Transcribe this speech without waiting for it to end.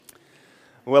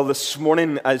Well, this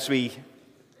morning, as we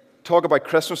talk about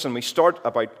Christmas and we start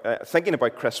about thinking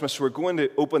about Christmas, we're going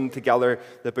to open together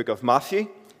the book of Matthew.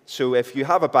 So if you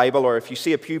have a Bible or if you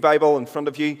see a pew Bible in front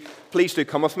of you, please do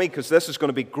come with me, because this is going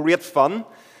to be great fun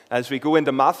as we go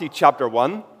into Matthew chapter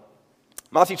 1.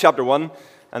 Matthew chapter 1,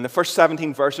 and the first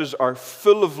 17 verses are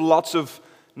full of lots of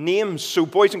names. So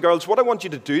boys and girls, what I want you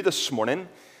to do this morning,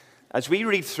 as we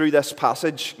read through this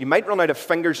passage, you might run out of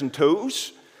fingers and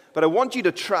toes, but I want you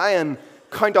to try and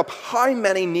count up how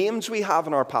many names we have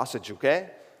in our passage, okay?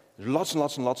 There's lots and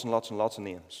lots and lots and lots and lots of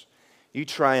names. You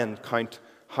try and count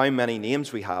how many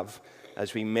names we have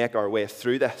as we make our way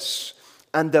through this.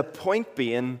 And the point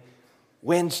being,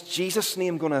 when's Jesus'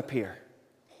 name going to appear?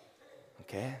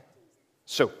 Okay?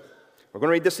 So, we're going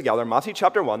to read this together, Matthew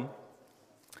chapter 1,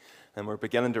 and we're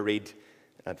beginning to read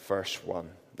at verse 1.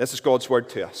 This is God's word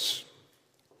to us.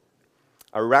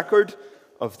 A record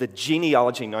of the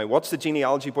genealogy. Now, what's the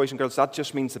genealogy, boys and girls? That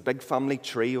just means the big family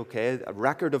tree, okay? A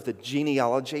record of the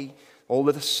genealogy, all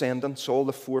the descendants, all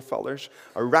the forefathers.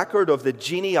 A record of the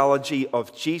genealogy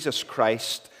of Jesus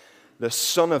Christ, the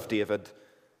son of David,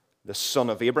 the son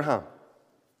of Abraham.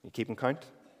 You keeping count?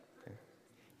 Okay.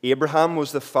 Abraham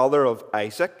was the father of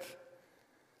Isaac,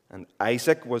 and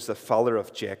Isaac was the father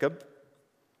of Jacob,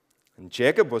 and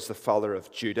Jacob was the father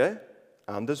of Judah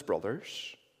and his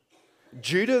brothers.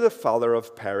 Judah the father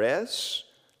of Perez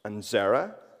and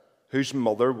Zerah, whose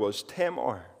mother was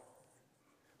Tamar.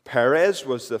 Perez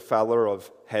was the father of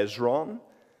Hezron,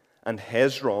 and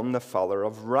Hezron the father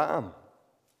of Ram.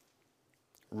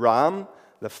 Ram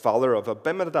the father of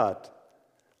Abinadab,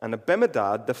 and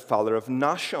Abinadab the father of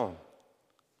Nahshon.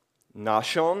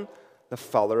 Nahshon the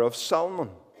father of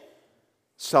Salmon.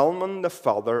 Salmon the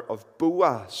father of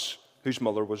Boaz, whose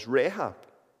mother was Rahab.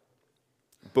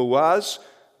 Boaz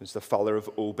was the father of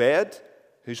Obed,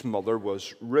 whose mother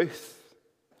was Ruth.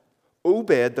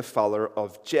 Obed, the father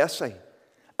of Jesse,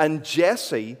 and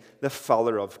Jesse, the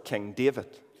father of King David.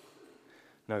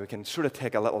 Now we can sort of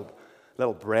take a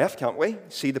little breath, can't we?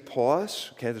 See the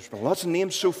pause? Okay, there's been lots of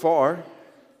names so far.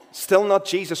 Still not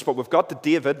Jesus, but we've got the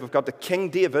David, we've got the King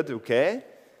David, okay?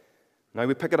 Now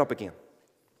we pick it up again.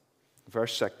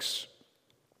 Verse 6.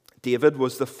 David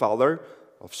was the father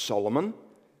of Solomon,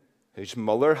 whose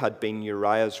mother had been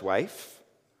Uriah's wife.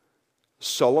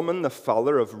 Solomon, the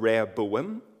father of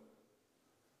Rehoboam.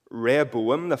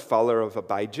 Rehoboam, the father of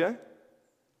Abijah.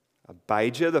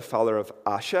 Abijah, the father of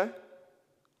Asa.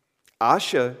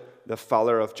 Asa, the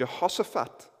father of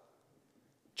Jehoshaphat.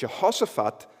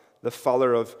 Jehoshaphat, the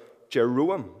father of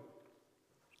Jeroam.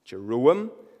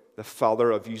 Jeroam, the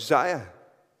father of Uzziah.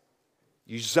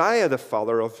 Uzziah, the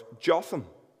father of Jotham.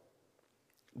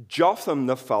 Jotham,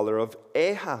 the father of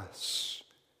Ahaz.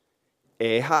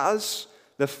 Ahaz,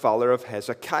 the father of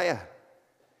Hezekiah.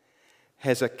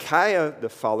 Hezekiah, the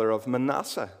father of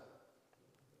Manasseh.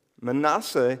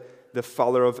 Manasseh, the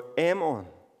father of Ammon.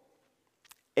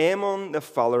 Ammon, the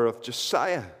father of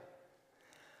Josiah.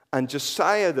 And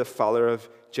Josiah, the father of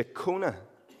Jeconiah,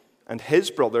 and his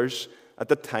brothers at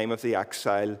the time of the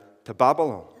exile to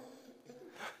Babylon.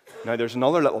 Now, there's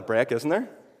another little break, isn't there?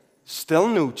 Still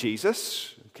no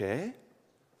Jesus. Okay.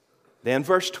 Then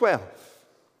verse 12.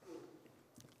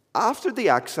 After the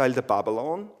exile to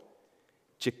Babylon,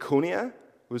 Jeconiah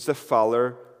was the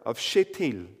father of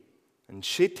Shealtiel, and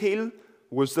Shealtiel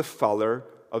was the father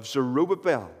of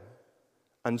Zerubbabel,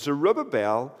 and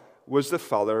Zerubbabel was the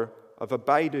father of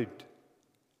Abidud,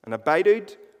 and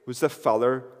Abidud was the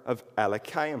father of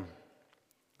Eliakim,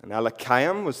 and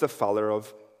Eliakim was the father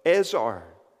of Azar,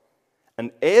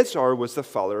 and Azar was the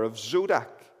father of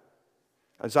Zadok,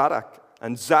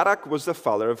 and Zadok was the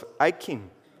father of Achim,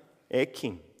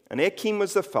 and Achim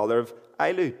was the father of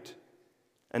Elud,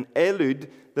 and Elud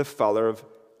the father of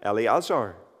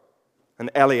Eleazar, and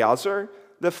Eleazar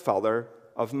the father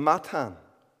of Matan,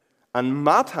 and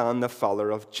Matan the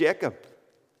father of Jacob,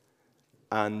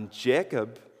 and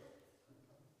Jacob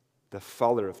the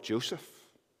father of Joseph,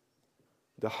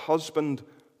 the husband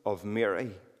of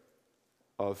Mary,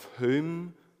 of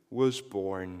whom was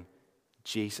born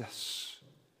Jesus,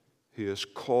 who is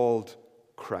called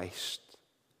Christ.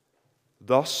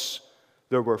 Thus,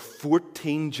 there were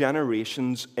 14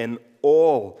 generations in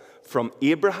all from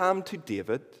Abraham to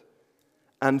David,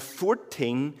 and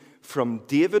 14 from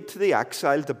David to the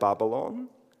exile to Babylon,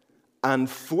 and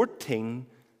 14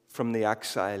 from the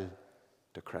exile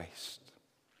to Christ.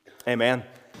 Amen.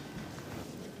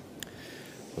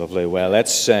 Lovely. Well,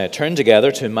 let's turn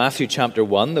together to Matthew chapter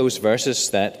 1, those verses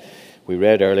that we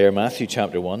read earlier. Matthew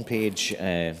chapter 1, page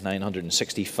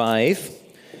 965,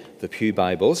 the Pew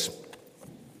Bibles.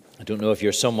 I don't know if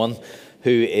you're someone who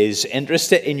is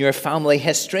interested in your family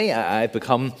history. I've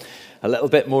become a little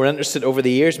bit more interested over the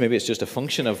years. Maybe it's just a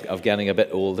function of getting a bit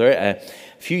older. A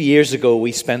few years ago,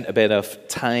 we spent a bit of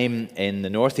time in the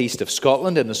northeast of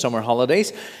Scotland in the summer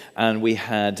holidays, and we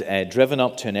had driven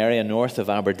up to an area north of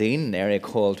Aberdeen, an area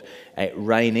called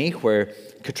Riney, where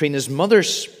Katrina's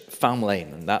mother's family,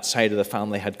 and that side of the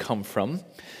family, had come from.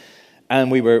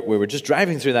 And we were just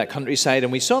driving through that countryside,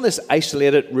 and we saw this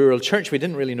isolated rural church. We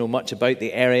didn't really know much about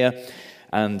the area,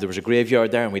 and there was a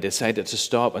graveyard there, and we decided to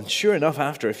stop. And sure enough,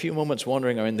 after a few moments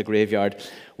wandering around the graveyard,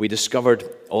 we discovered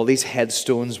all these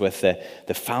headstones with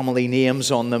the family names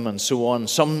on them and so on.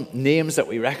 Some names that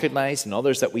we recognized and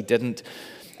others that we didn't.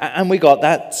 And we got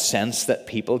that sense that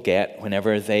people get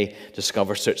whenever they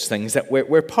discover such things, that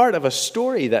we're part of a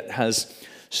story that has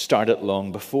started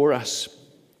long before us.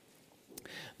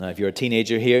 Now, if you're a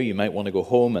teenager here, you might want to go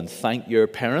home and thank your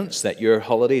parents that your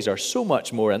holidays are so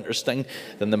much more interesting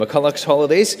than the McCulloch's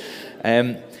holidays.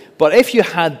 But if you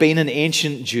had been an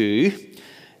ancient Jew,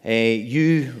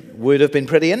 you would have been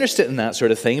pretty interested in that sort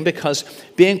of thing, because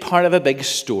being part of a big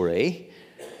story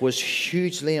was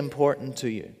hugely important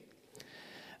to you.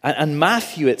 And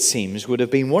Matthew, it seems, would have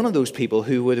been one of those people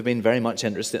who would have been very much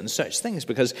interested in such things,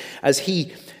 because as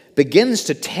he begins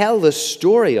to tell the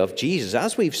story of Jesus,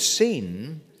 as we've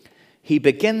seen, he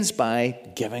begins by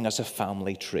giving us a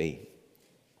family tree.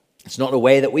 It's not a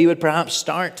way that we would perhaps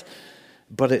start,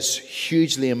 but it's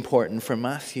hugely important for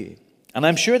Matthew. And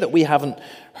I'm sure that we haven't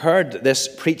heard this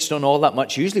preached on all that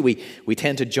much. Usually we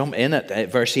tend to jump in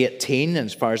at verse 18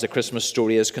 as far as the Christmas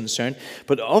story is concerned.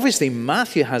 But obviously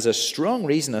Matthew has a strong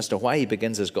reason as to why he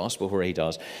begins his gospel where he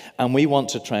does. And we want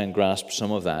to try and grasp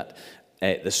some of that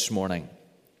this morning.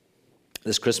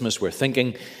 This Christmas, we're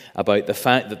thinking about the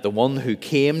fact that the one who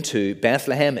came to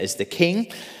Bethlehem is the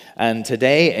king. And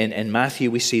today in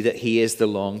Matthew, we see that he is the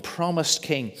long-promised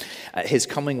king. His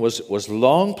coming was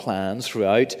long planned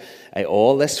throughout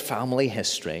all this family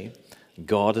history.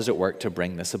 God is at work to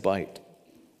bring this about.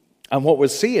 And what we'll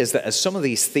see is that as some of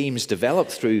these themes develop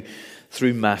through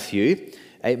Matthew,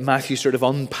 Matthew sort of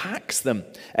unpacks them.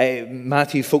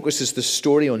 Matthew focuses the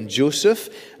story on Joseph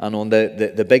and on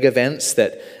the big events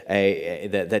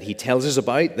that he tells us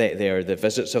about. They are the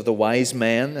visits of the wise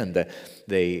men and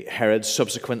the Herod's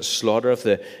subsequent slaughter of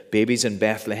the babies in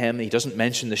Bethlehem. He doesn't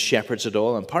mention the shepherds at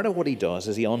all. And part of what he does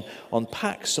is he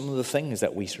unpacks some of the things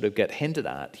that we sort of get hinted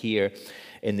at here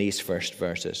in these first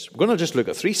verses. We're going to just look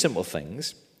at three simple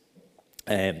things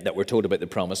that we're told about the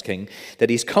promised king: that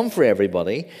he's come for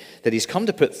everybody, that he's come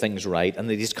to put things right, and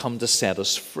that he's come to set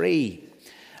us free.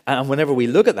 And whenever we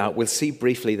look at that, we'll see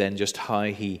briefly then just how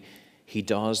he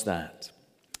does that.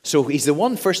 So he's the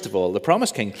one, first of all, the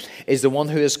promised king is the one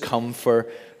who has come for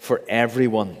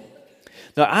everyone.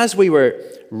 Now, as we were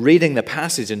reading the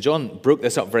passage, and John broke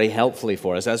this up very helpfully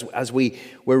for us, as we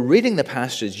were reading the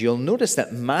passage, you'll notice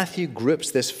that Matthew groups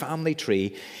this family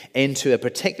tree into a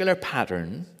particular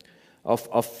pattern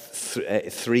of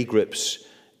three groups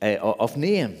of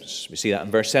names. We see that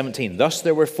in verse 17. Thus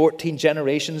there were 14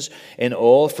 generations in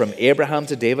all, from Abraham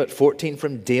to David, 14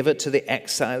 from David to the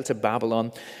exile to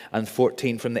Babylon, and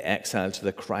 14 from the exile to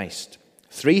the Christ.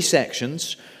 Three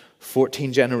sections,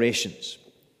 14 generations.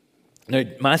 Now,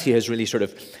 Matthew has really sort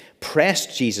of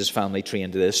pressed Jesus' family tree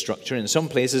into this structure. In some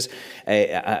places,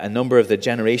 a number of the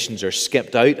generations are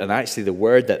skipped out, and actually the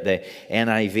word that the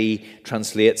NIV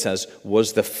translates as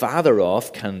 "was the father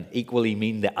of" can equally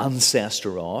mean the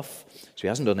ancestor of. So he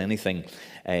hasn't done anything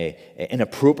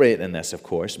inappropriate in this, of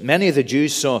course. Many of the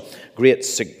Jews saw great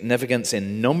significance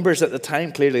in numbers at the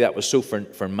time. Clearly that was so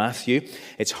for Matthew.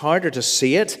 It's harder to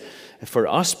see it for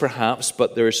us, perhaps,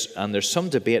 but there's some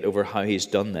debate over how he's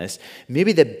done this.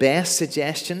 Maybe the best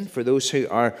suggestion for those who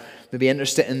are maybe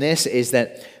interested in this is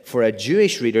that for a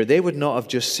Jewish reader, they would not have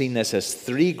just seen this as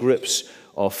three groups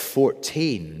of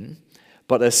 14,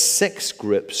 but as 6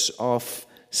 groups of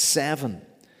 7.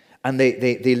 And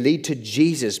they lead to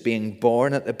Jesus being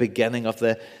born at the beginning of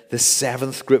the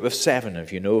 7th group of 7.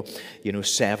 If you know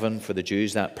 7 for the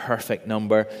Jews, that perfect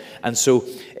number. And so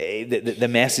the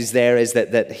message there is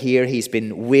that here he's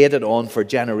been waited on for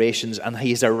generations, and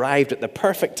he's arrived at the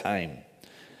perfect time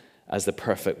as the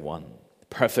perfect one,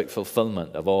 perfect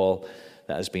fulfillment of all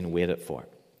that has been waited for.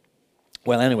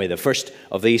 Well, anyway, the first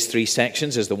of these 3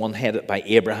 sections is the one headed by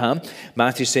Abraham.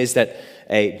 Matthew says that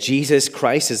Jesus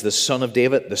Christ is the son of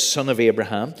David, the son of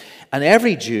Abraham. And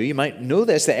every Jew, you might know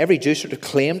this, that every Jew sort of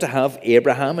claimed to have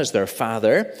Abraham as their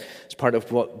father. It's part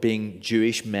of what being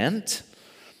Jewish meant.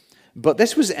 But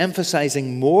this was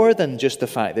emphasizing more than just the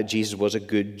fact that Jesus was a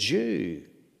good Jew.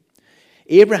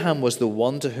 Abraham was the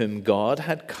one to whom God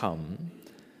had come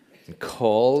and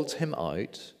called him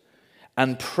out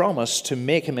and promised to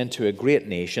make him into a great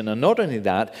nation. And not only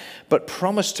that, but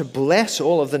promised to bless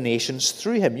all of the nations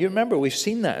through him. You remember, we've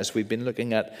seen that as we've been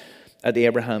looking at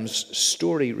Abraham's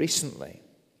story recently.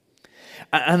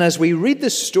 And as we read the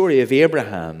story of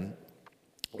Abraham,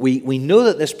 we know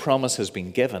that this promise has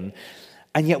been given,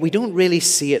 and yet we don't really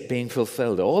see it being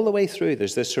fulfilled. All the way through,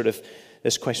 there's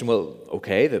this question, well,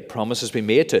 okay, the promise has been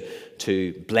made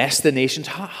to bless the nations.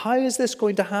 How is this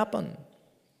going to happen?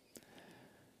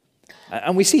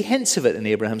 And we see hints of it in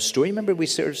Abraham's story. Remember, we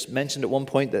sort of mentioned at one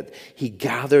point that he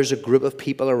gathers a group of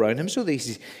people around him, so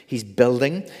that he's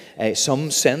building some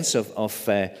sense of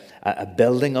a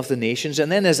building of the nations.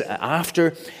 And then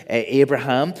after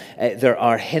Abraham, there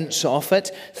are hints of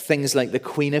it, things like the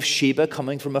Queen of Sheba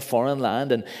coming from a foreign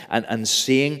land and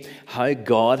seeing how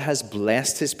God has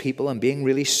blessed his people and being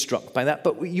really struck by that.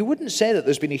 But you wouldn't say that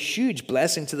there's been a huge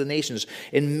blessing to the nations.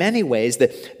 In many ways,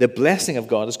 the blessing of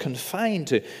God is confined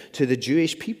to the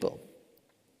Jewish people.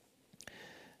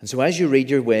 And so as you read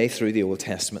your way through the Old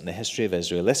Testament and the history of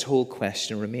Israel, this whole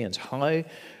question remains. How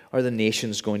are the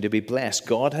nations going to be blessed?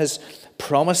 God has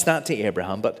promised that to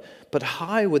Abraham, but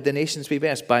how would the nations be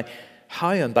blessed? By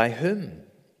how and by whom?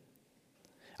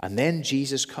 And then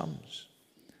Jesus comes,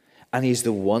 and he's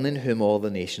the one in whom all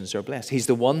the nations are blessed. He's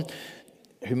the one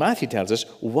who, Matthew tells us,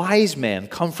 wise men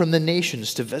come from the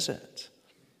nations to visit.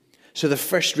 So the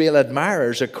first real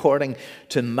admirers, according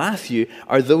to Matthew,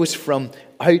 are those from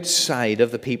outside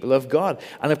of the people of God.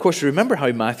 And of course, remember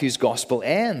how Matthew's gospel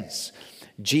ends.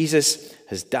 Jesus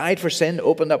has died for sin,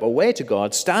 opened up a way to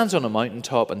God, stands on a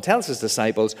mountaintop and tells his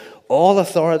disciples, all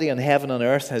authority in heaven and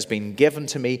earth has been given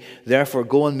to me, therefore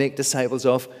go and make disciples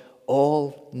of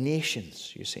all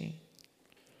nations, you see.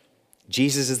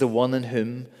 Jesus is the one in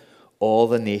whom all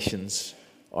the nations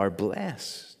are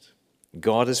blessed.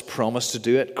 God has promised to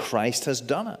do it. Christ has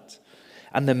done it.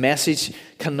 And the message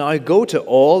can now go to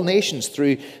all nations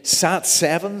through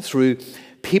Sat7, through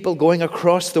people going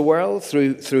across the world,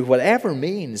 through whatever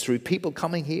means, through people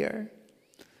coming here.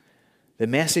 The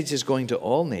message is going to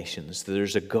all nations that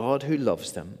there's a God who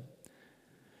loves them,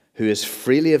 who is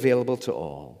freely available to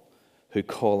all who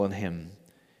call on him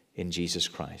in Jesus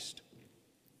Christ.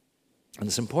 And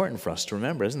it's important for us to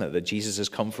remember, isn't it, that Jesus has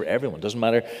come for everyone. It doesn't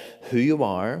matter who you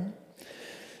are.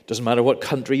 Doesn't matter what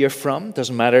country you're from.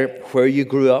 Doesn't matter where you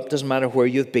grew up. Doesn't matter where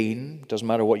you've been. Doesn't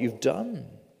matter what you've done.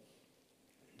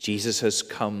 Jesus has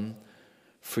come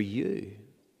for you.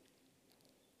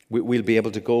 We'll be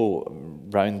able to go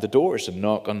round the doors and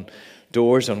knock on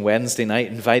doors on Wednesday night,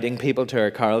 inviting people to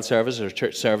our carol service or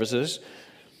church services,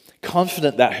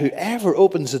 confident that whoever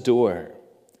opens the door,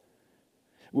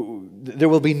 there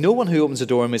will be no one who opens the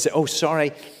door and will say, oh,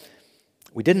 sorry,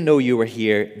 we didn't know you were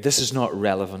here. This is not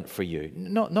relevant for you.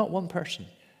 Not one person.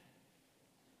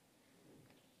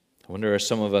 I wonder, are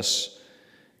some of us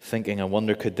thinking, I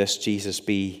wonder, could this Jesus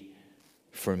be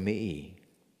for me?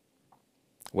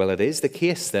 Well, it is the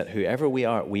case that whoever we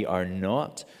are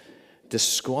not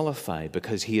disqualified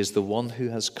because he is the one who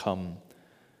has come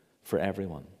for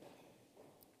everyone.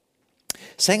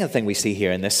 Second thing we see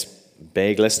here in this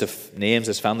big list of names,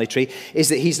 this family tree, is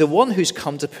that he's the one who's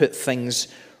come to put things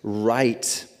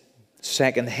right.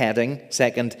 Second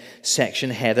section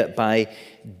headed by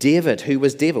David. Who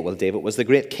was David? Well, David was the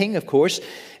great king, of course.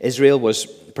 Israel was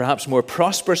perhaps more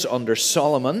prosperous under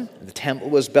Solomon. The temple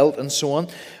was built and so on.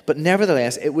 But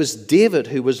nevertheless, it was David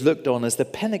who was looked on as the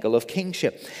pinnacle of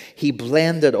kingship. He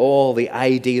blended all the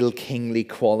ideal kingly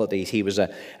qualities. He was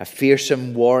a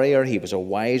fearsome warrior. He was a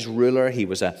wise ruler. He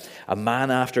was a man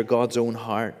after God's own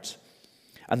heart.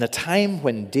 And the time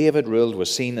when David ruled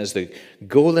was seen as the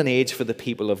golden age for the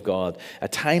people of God, a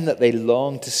time that they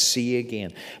longed to see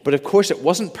again. But of course, it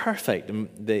wasn't perfect.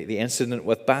 The incident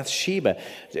with Bathsheba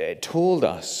told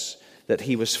us that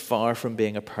he was far from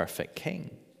being a perfect king.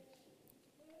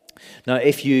 Now,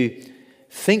 if you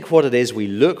think what it is we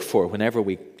look for whenever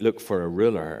we look for a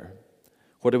ruler,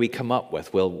 what do we come up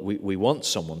with? Well, we want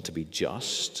someone to be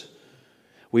just.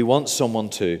 We want someone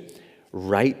to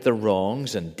right the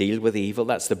wrongs and deal with evil.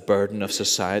 That's the burden of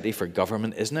society for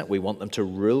government, isn't it? We want them to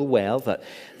rule well,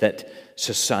 that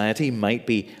society might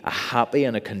be a happy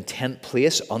and a content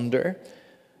place under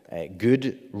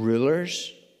good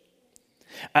rulers.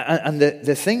 And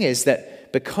the thing is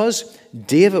that because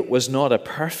David was not a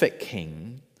perfect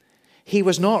king, he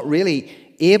was not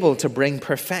really able to bring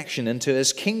perfection into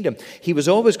his kingdom. He was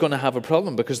always going to have a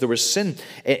problem because there was sin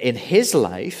in his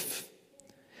life,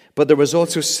 but there was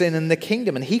also sin in the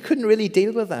kingdom, and he couldn't really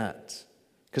deal with that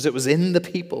because it was in the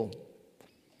people.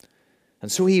 And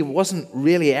so he wasn't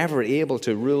really ever able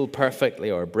to rule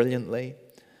perfectly or brilliantly.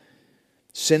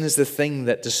 Sin is the thing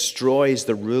that destroys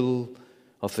the rule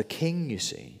of the king, you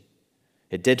see.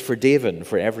 It did for David and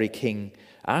for every king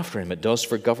after him. It does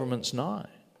for governments now.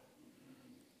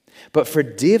 But for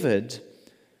David,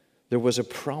 there was a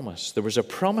promise. There was a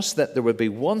promise that there would be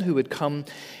one who would come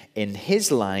in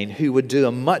his line who would do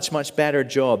a much, much better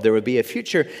job. There would be a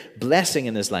future blessing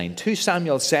in his line. 2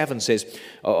 Samuel 7 says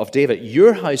of David,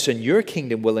 "Your house and your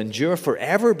kingdom will endure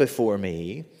forever before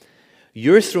me.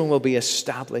 Your throne will be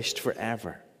established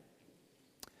forever."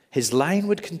 His line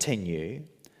would continue,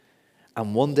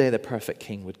 and one day the perfect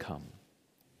king would come.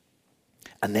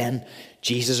 And then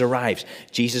Jesus arrives.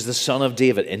 Jesus, the son of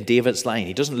David, in David's line.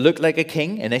 He doesn't look like a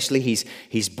king. Initially,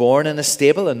 he's born in a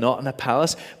stable and not in a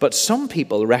palace. But some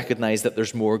people recognize that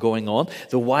there's more going on.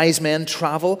 The wise men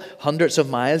travel hundreds of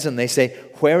miles and they say,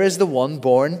 "Where is the one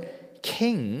born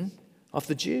king of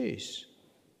the Jews?"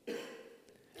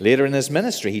 Later in his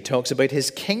ministry, he talks about his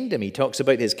kingdom. He talks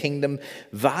about his kingdom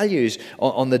values.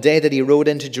 On the day that he rode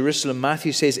into Jerusalem,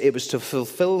 Matthew says it was to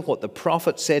fulfill what the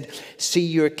prophet said, "See,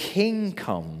 your king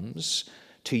comes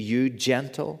to you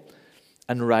gentle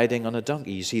and riding on a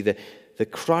donkey." You see, the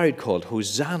crowd called,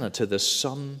 "Hosanna to the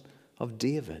Son of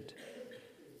David."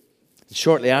 And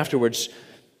shortly afterwards,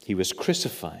 he was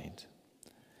crucified.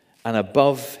 And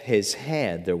above his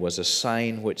head, there was a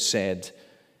sign which said,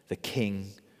 "The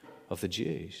King of the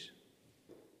Jews."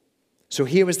 So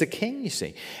here was the king, you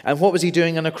see. And what was he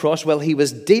doing on a cross? Well, he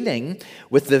was dealing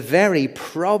with the very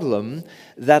problem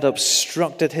that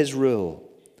obstructed his rule.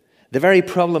 The very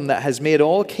problem that has made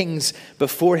all kings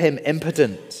before him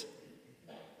impotent.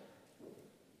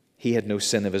 He had no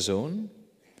sin of his own,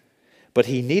 but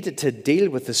he needed to deal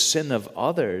with the sin of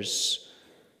others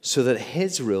so that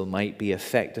his rule might be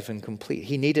effective and complete.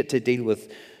 He needed to deal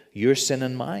with your sin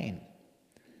and mine,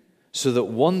 so that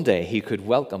one day he could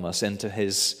welcome us into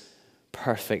his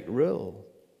perfect rule.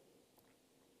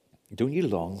 Don't you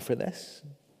long for this?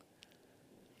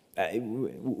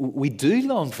 We do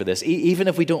long for this, even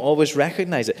if we don't always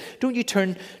recognize it. Don't you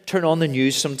turn on the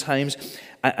news sometimes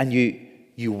and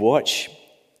you watch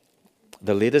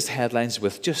the latest headlines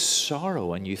with just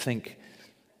sorrow, and you think,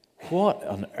 what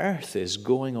on earth is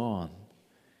going on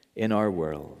in our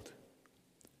world?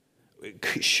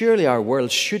 Surely our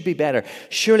world should be better.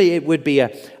 Surely it would be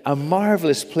a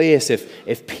marvelous place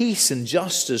if peace and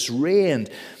justice reigned.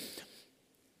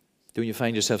 Don't you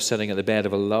find yourself sitting at the bed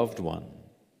of a loved one,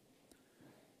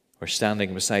 or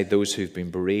standing beside those who've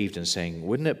been bereaved and saying,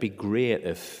 wouldn't it be great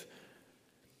if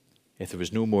there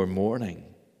was no more mourning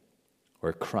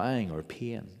or crying or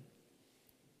pain?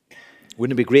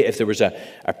 Wouldn't it be great if there was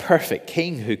a perfect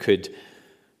king who could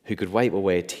wipe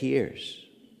away tears?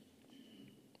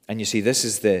 And you see, this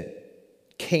is the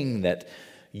king that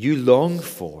you long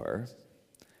for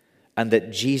and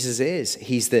that Jesus is.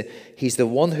 He's the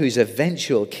one whose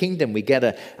eventual kingdom we get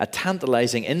a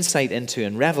tantalizing insight into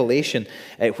in Revelation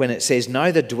when it says,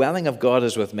 "Now the dwelling of God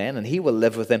is with men, and he will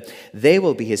live with them. They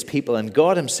will be his people, and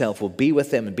God himself will be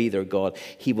with them and be their God.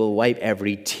 He will wipe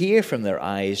every tear from their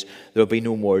eyes. There will be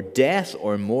no more death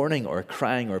or mourning or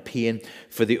crying or pain,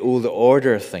 for the old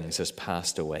order of things has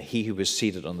passed away." He who was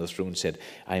seated on the throne said,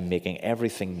 "I'm making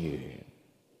everything new."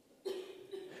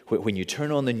 When you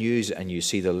turn on the news and you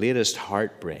see the latest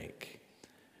heartbreak,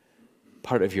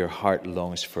 part of your heart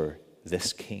longs for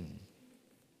this king.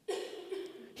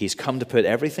 He's come to put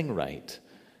everything right.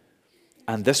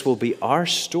 And this will be our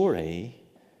story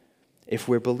if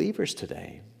we're believers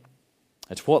today.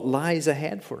 It's what lies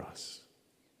ahead for us.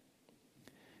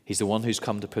 He's the one who's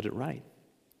come to put it right.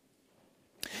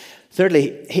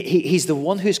 Thirdly, he's the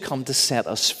one who's come to set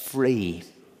us free.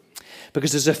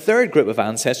 Because there's a third group of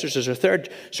ancestors, there's a third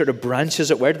sort of branch,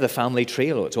 as it were, to the family tree.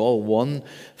 It's all one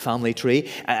family tree.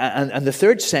 And the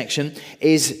third section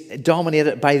is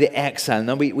dominated by the exile.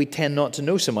 Now, we tend not to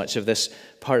know so much of this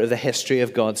part of the history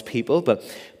of God's people, but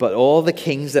all the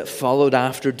kings that followed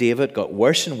after David got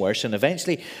worse and worse, and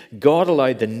eventually God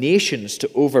allowed the nations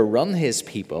to overrun his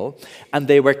people, and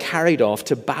they were carried off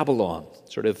to Babylon,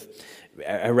 sort of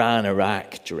Iran,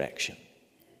 Iraq direction.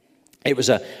 It was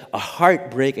a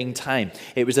heartbreaking time.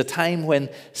 It was a time when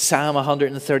Psalm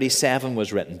 137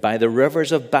 was written. "By the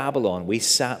rivers of Babylon we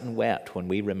sat and wept when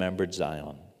we remembered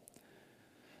Zion.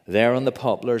 There on the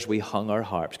poplars we hung our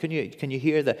harps." Can you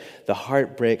hear the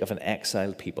heartbreak of an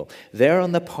exiled people? "There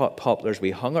on the poplars we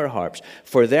hung our harps,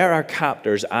 for there our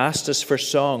captors asked us for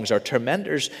songs. Our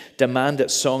tormentors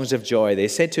demanded songs of joy. They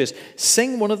said to us,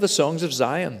 'Sing one of the songs of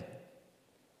Zion.'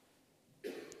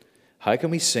 How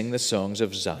can we sing the songs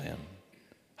of Zion?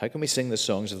 How can we sing the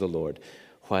songs of the Lord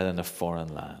while in a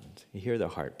foreign land?" You hear the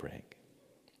heartbreak.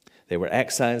 They were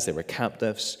exiles, they were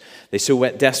captives. They so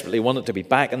desperately wanted to be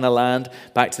back in the land,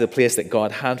 back to the place that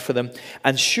God had for them.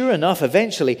 And sure enough,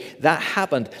 eventually that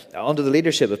happened under the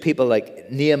leadership of people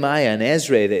like Nehemiah and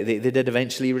Ezra. They did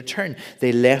eventually return.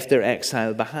 They left their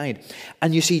exile behind.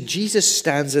 And you see, Jesus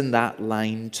stands in that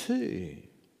line too.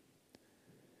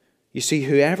 You see,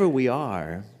 whoever we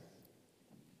are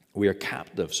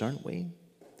captives, aren't we?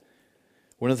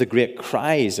 One of the great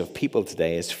cries of people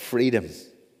today is freedom.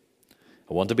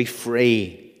 I want to be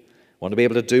free. I want to be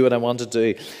able to do what I want to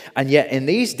do. And yet, in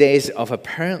these days of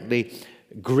apparently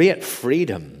great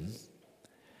freedom,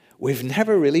 we've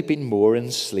never really been more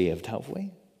enslaved, have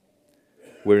we?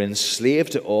 We're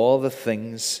enslaved to all the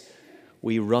things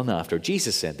we run after.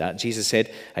 Jesus said that. Jesus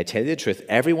said, I tell you the truth,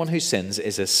 everyone who sins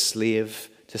is a slave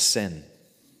to sin.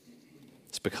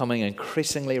 It's becoming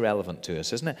increasingly relevant to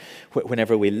us, isn't it?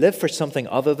 Whenever we live for something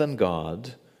other than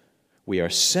God, we are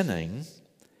sinning,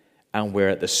 and we're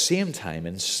at the same time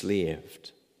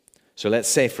enslaved. So let's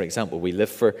say, for example, we live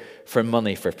for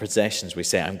money, for possessions. We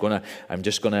say, I'm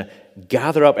just going to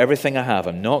gather up everything I have.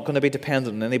 I'm not going to be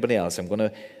dependent on anybody else. I'm going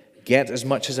to get as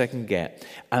much as I can get.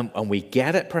 And we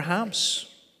get it, perhaps,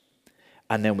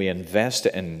 and then we invest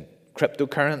it in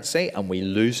cryptocurrency, and we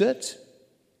lose it.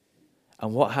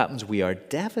 And what happens? We are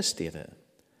devastated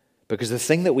because the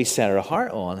thing that we set our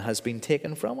heart on has been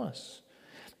taken from us.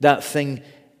 That thing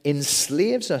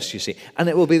enslaves us, you see. And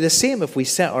it will be the same if we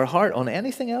set our heart on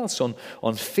anything else, on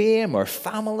fame or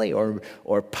family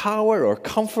or power or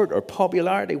comfort or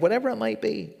popularity, whatever it might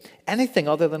be. Anything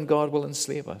other than God will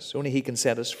enslave us. Only He can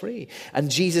set us free. And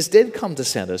Jesus did come to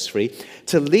set us free,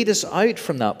 to lead us out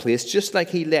from that place, just like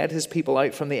He led His people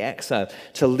out from the exile,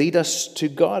 to lead us to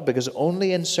God, because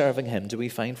only in serving Him do we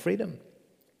find freedom.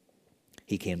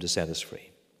 He came to set us free.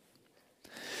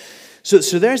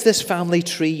 So there's this family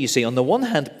tree, you see. On the one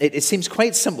hand, it seems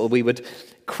quite simple. We would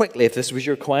quickly, if this was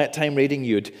your quiet time reading,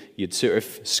 you'd sort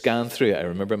of scan through it. I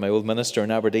remember my old minister in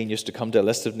Aberdeen used to come to a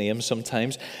list of names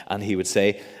sometimes, and he would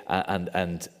say,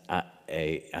 and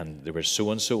there was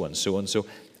so-and-so and so-and-so,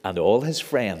 and all his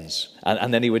friends.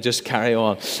 And then he would just carry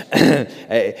on.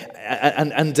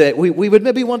 We would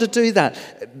maybe want to do that.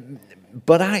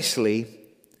 But actually,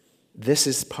 this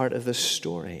is part of the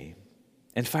story.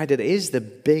 In fact, it is the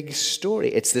big story.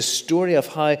 It's the story of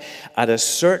how, at a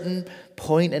certain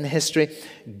point in history,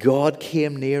 God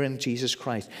came near in Jesus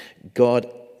Christ. God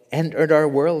entered our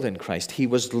world in Christ. He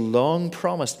was long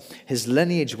promised. His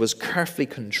lineage was carefully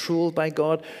controlled by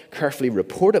God, carefully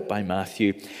reported by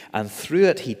Matthew, and through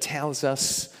it he tells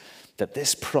us that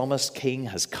this promised king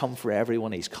has come for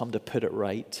everyone. He's come to put it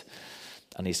right,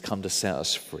 and he's come to set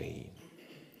us free.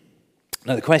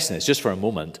 Now the question is, just for a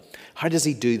moment, how does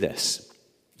he do this?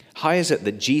 How is it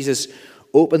that Jesus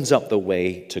opens up the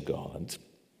way to God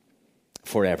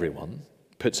for everyone,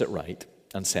 puts it right,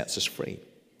 and sets us free?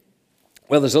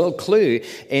 Well, there's a little clue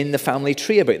in the family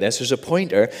tree about this. There's a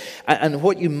pointer. And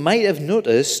what you might have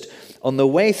noticed on the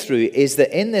way through is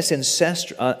that in this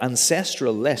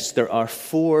ancestral list, there are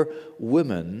 4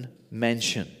 women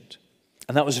mentioned.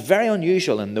 And that was very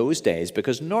unusual in those days,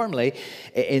 because normally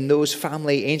in those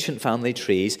ancient family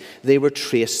trees, they were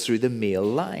traced through the male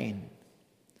line.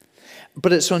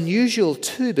 But it's unusual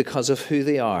too because of who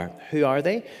they are. Who are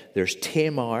they? There's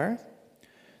Tamar,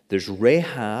 there's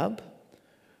Rahab,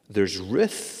 there's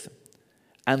Ruth,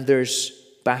 and there's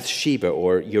Bathsheba,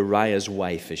 or Uriah's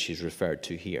wife, as she's referred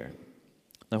to here.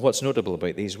 Now, what's notable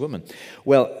about these women?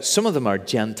 Well, some of them are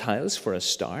Gentiles for a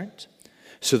start.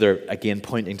 So they're, again,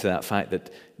 pointing to that fact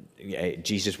that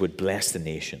Jesus would bless the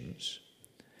nations.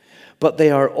 But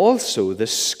they are also the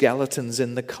skeletons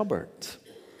in the cupboard.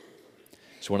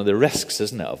 It's one of the risks,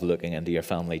 isn't it, of looking into your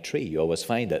family tree. You always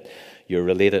find that you're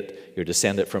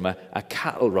descended from a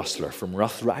cattle rustler from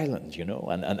Rathryland, you know,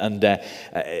 and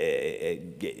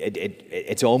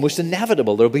it's almost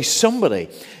inevitable. There'll be somebody,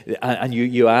 and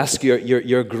you ask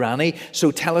your granny,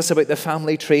 so tell us about the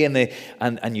family tree,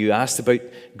 and you asked about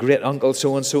great uncle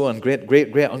so and so and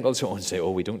great uncle so and say,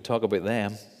 oh, we don't talk about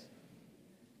them.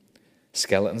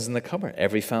 Skeletons in the cupboard.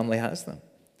 Every family has them.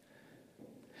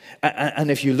 And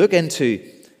if you look into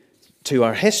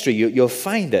our history, you'll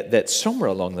find that somewhere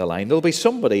along the line, there'll be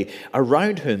somebody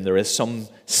around whom there is some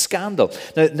scandal.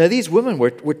 Now these women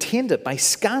were tainted by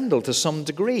scandal to some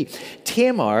degree.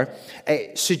 Tamar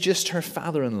seduced her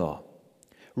father-in-law.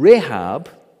 Rahab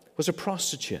was a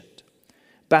prostitute.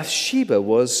 Bathsheba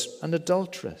was an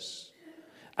adulteress.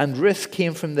 And Ruth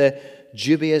came from the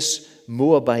dubious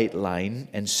Moabite line,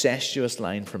 incestuous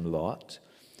line from Lot.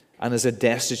 And as a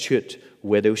destitute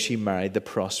widow, she married the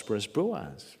prosperous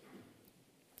Boaz.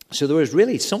 So there was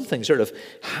really something sort of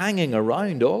hanging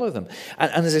around all of them.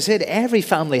 And as I said, every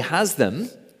family has them.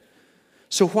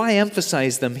 So why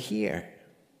emphasize them here?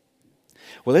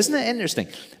 Well, isn't it interesting?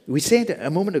 We said a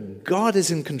moment ago, God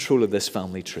is in control of this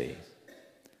family tree.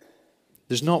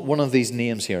 There's not one of these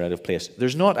names here out of place.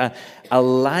 There's not a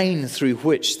line through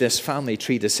which this family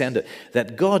tree descended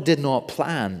that God did not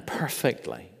plan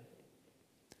perfectly.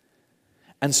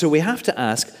 And so we have to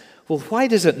ask, well, why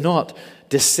does it not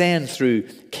descend through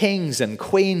kings and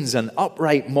queens and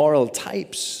upright moral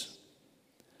types?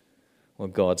 Well,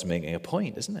 God's making a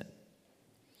point, isn't it?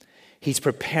 He's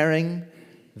preparing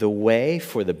the way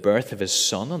for the birth of his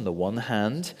son on the one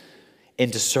hand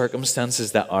into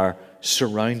circumstances that are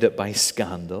surrounded by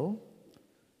scandal.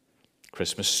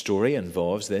 Christmas story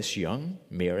involves this young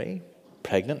Mary,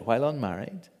 pregnant while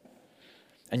unmarried.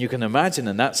 And you can imagine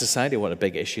in that society what a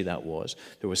big issue that was.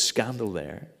 There was scandal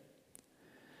there.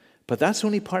 But that's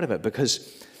only part of it,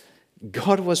 because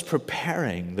God was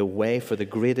preparing the way for the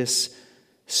greatest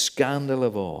scandal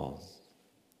of all.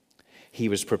 He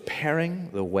was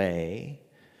preparing the way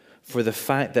for the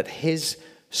fact that his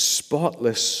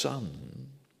spotless son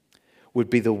would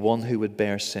be the one who would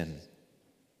bear sin.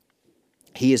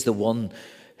 He is the one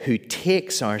who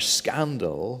takes our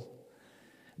scandal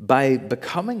by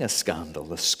becoming a scandal,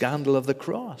 the scandal of the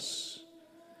cross.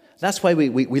 That's why we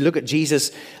look at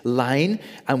Jesus' line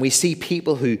and we see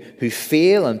people who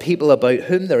fail and people about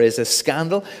whom there is a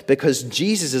scandal, because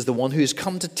Jesus is the one who's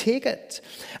come to take it.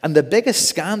 And the biggest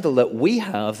scandal that we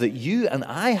have, that you and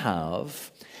I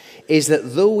have, is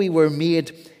that though we were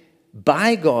made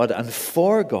by God and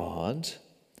for God,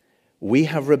 we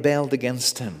have rebelled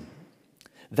against him.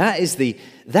 That is the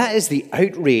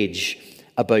outrage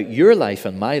about your life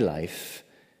and my life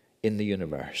in the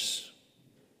universe.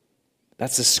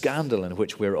 That's a scandal in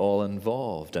which we're all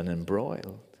involved and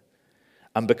embroiled.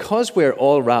 And because we're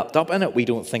all wrapped up in it, we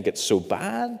don't think it's so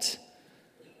bad.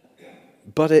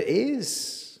 But it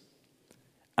is.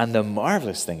 And the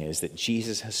marvelous thing is that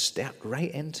Jesus has stepped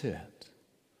right into it.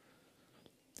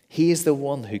 He is the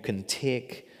one who can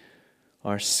take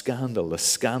our scandal, the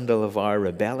scandal of our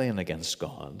rebellion against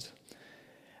God.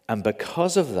 And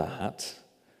because of that,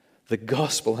 the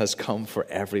gospel has come for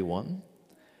everyone.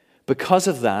 Because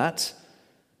of that,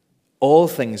 all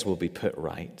things will be put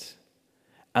right.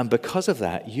 And because of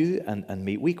that, you and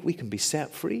me, we can be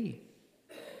set free.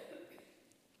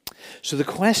 So the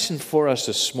question for us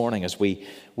this morning as we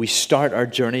start our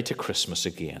journey to Christmas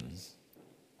again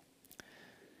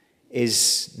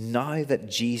is, now that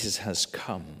Jesus has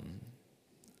come,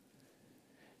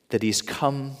 that he's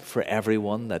come for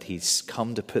everyone, that he's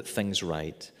come to put things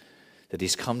right, that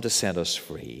he's come to set us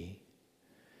free,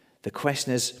 the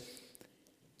question is,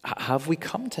 have we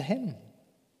come to him?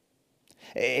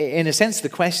 In a sense, the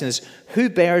question is, who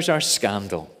bears our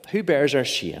scandal? Who bears our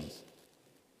shame?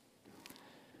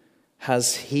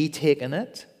 Has he taken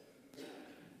it?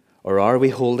 Or are we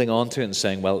holding on to it and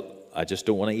saying, well, I just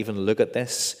don't want to even look at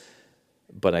this,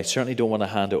 but I certainly don't want to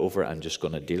hand it over. I'm just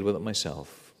going to deal with it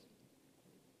myself.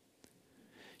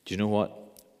 Do you know what?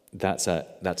 That's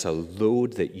a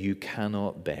load that you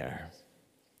cannot bear.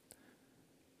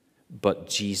 But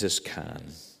Jesus can.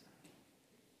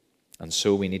 And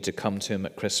so we need to come to him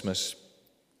at Christmas,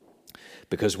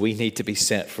 because we need to be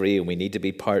set free and we need to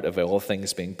be part of all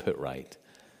things being put right.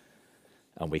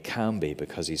 And we can be,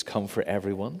 because he's come for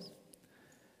everyone,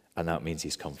 and that means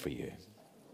he's come for you.